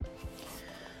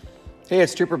Hey,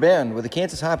 it's Trooper Ben with the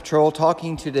Kansas Highway Patrol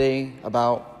talking today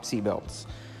about seatbelts.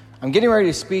 I'm getting ready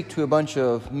to speak to a bunch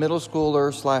of middle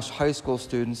schoolers / high school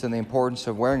students and the importance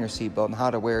of wearing a seatbelt and how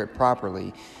to wear it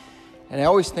properly. And I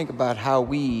always think about how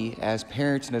we, as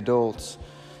parents and adults,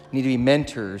 need to be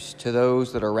mentors to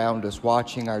those that are around us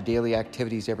watching our daily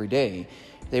activities every day.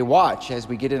 They watch as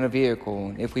we get in a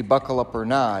vehicle. If we buckle up or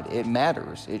not, it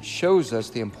matters. It shows us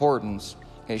the importance.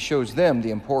 It shows them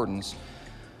the importance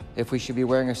if we should be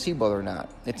wearing a seatbelt or not.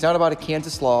 It's not about a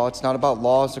Kansas law. It's not about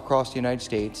laws across the United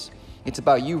States. It's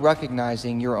about you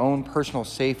recognizing your own personal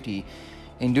safety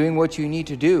and doing what you need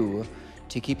to do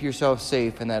to keep yourself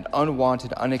safe in that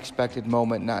unwanted, unexpected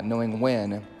moment, not knowing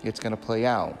when it's going to play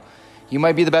out. You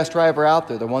might be the best driver out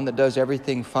there, the one that does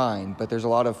everything fine, but there's a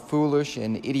lot of foolish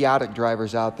and idiotic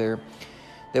drivers out there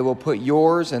that will put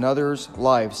yours and others'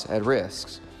 lives at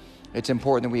risk. It's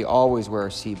important that we always wear a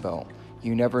seatbelt.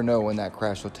 You never know when that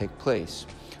crash will take place.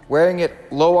 Wearing it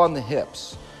low on the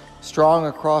hips, strong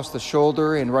across the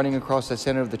shoulder and running across the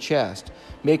center of the chest,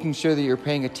 making sure that you're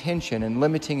paying attention and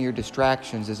limiting your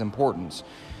distractions is important.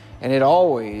 And it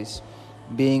always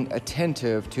being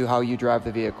attentive to how you drive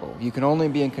the vehicle. You can only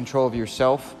be in control of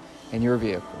yourself and your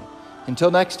vehicle. Until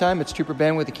next time, it's Trooper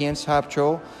Ben with the Kansas Highway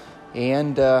Patrol,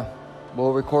 and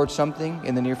we'll record something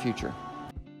in the near future.